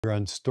We're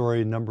on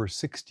story number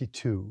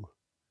 62,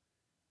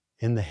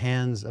 In the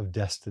Hands of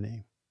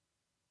Destiny.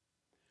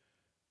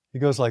 It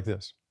goes like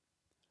this.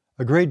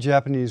 A great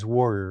Japanese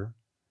warrior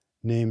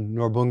named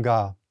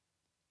Norbunga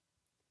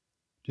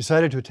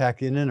decided to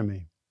attack an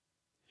enemy.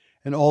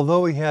 And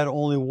although he had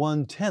only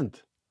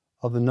 1/10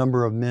 of the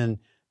number of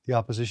men the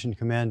opposition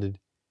commanded,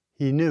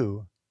 he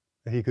knew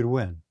that he could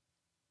win.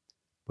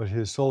 But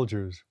his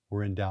soldiers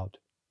were in doubt.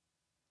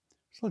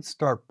 So let's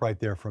start right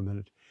there for a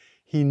minute.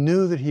 He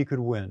knew that he could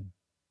win.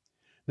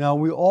 Now,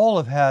 we all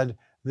have had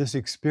this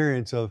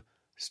experience of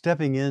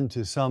stepping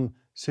into some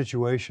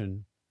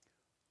situation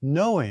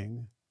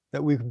knowing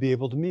that we could be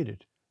able to meet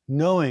it,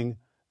 knowing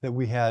that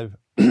we have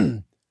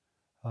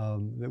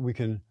that we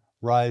can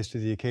rise to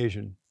the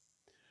occasion.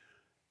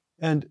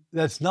 And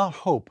that's not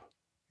hope.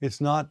 It's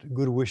not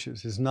good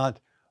wishes. It's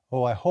not,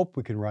 oh, I hope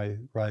we can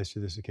rise to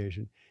this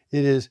occasion.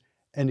 It is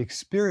an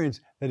experience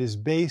that is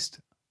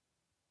based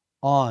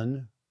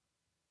on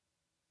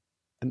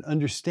an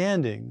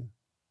understanding,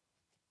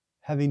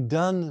 having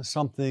done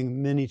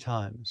something many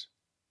times.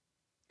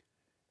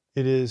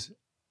 It is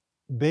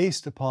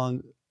based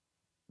upon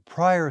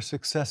prior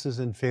successes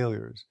and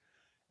failures.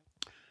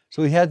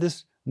 So he had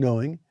this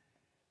knowing,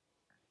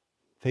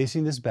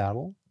 facing this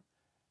battle,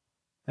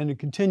 and it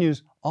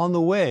continues. On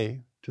the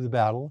way to the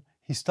battle,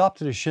 he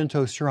stopped at a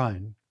Shinto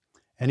shrine,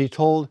 and he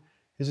told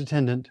his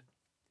attendant,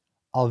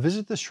 I'll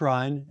visit the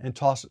shrine and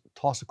toss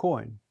a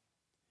coin.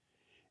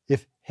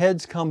 If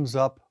heads comes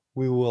up,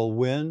 we will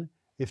win.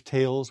 If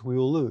tails, we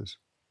will lose.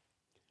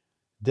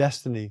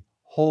 Destiny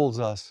holds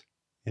us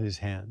in his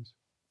hands.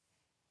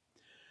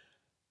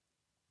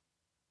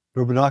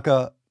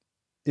 Nobunaga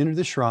entered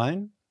the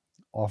shrine,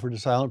 offered a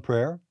silent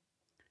prayer.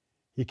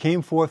 He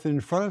came forth in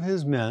front of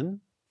his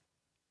men,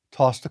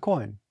 tossed a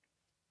coin.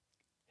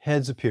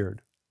 Heads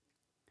appeared,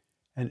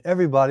 and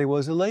everybody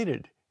was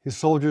elated. His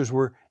soldiers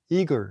were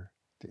eager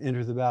to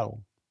enter the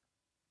battle.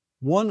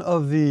 One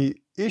of the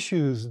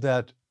issues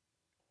that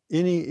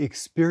any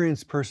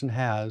experienced person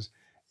has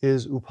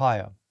is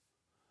upaya.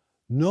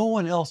 No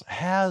one else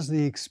has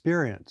the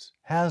experience,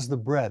 has the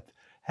breadth,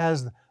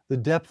 has the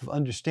depth of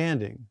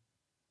understanding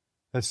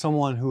that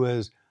someone who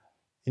has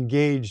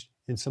engaged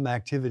in some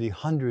activity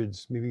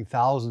hundreds, maybe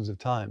thousands of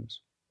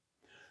times.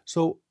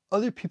 So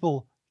other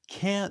people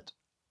can't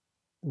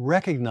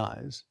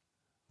recognize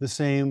the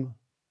same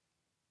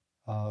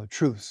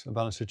truths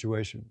about a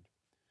situation.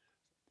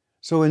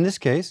 So in this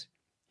case,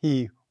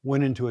 he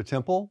went into a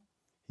temple.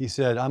 He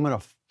said, I'm going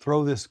to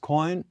throw this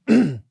coin.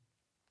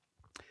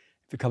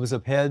 If it comes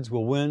up heads,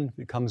 we'll win. If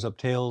it comes up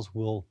tails,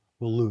 we'll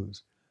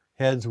lose.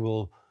 Heads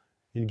will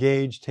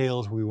engage,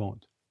 tails we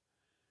won't.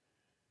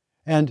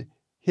 And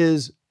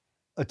his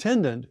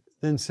attendant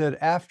then said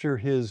after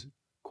his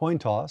coin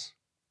toss,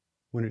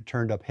 when it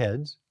turned up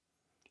heads,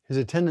 his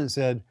attendant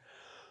said,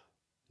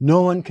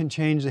 no one can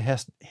change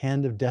the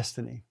hand of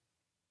destiny.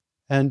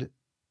 And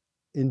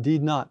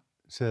indeed not,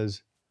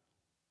 says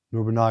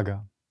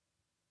Nobunaga.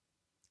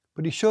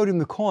 But he showed him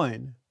the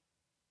coin,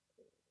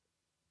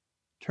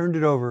 turned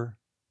it over,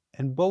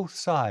 and both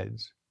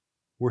sides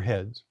were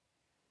heads.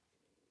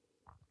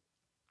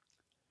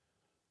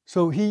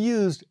 So he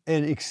used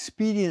an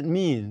expedient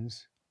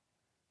means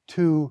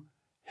to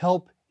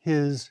help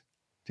to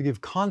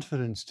give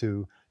confidence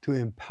to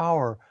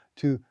empower,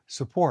 to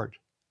support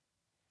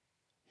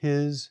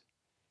his,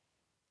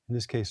 in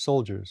this case,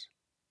 soldiers.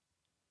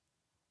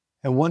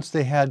 And once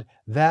they had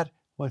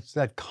once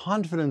that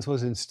confidence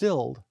was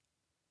instilled,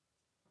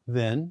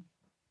 then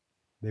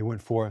they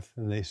went forth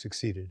and they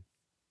succeeded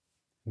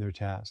in their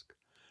task.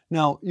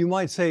 Now, you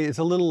might say it's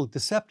a little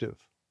deceptive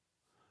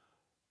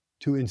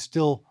to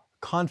instill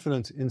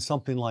confidence in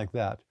something like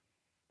that,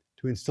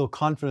 to instill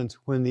confidence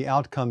when the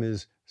outcome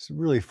is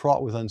really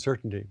fraught with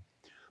uncertainty.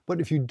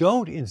 But if you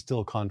don't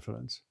instill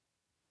confidence,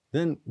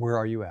 then where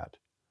are you at?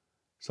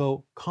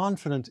 So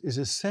confidence is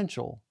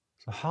essential.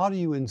 So how do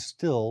you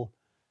instill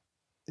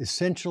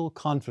essential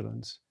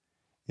confidence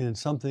in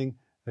something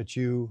that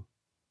you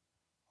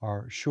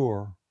are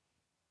sure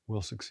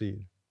will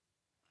succeed?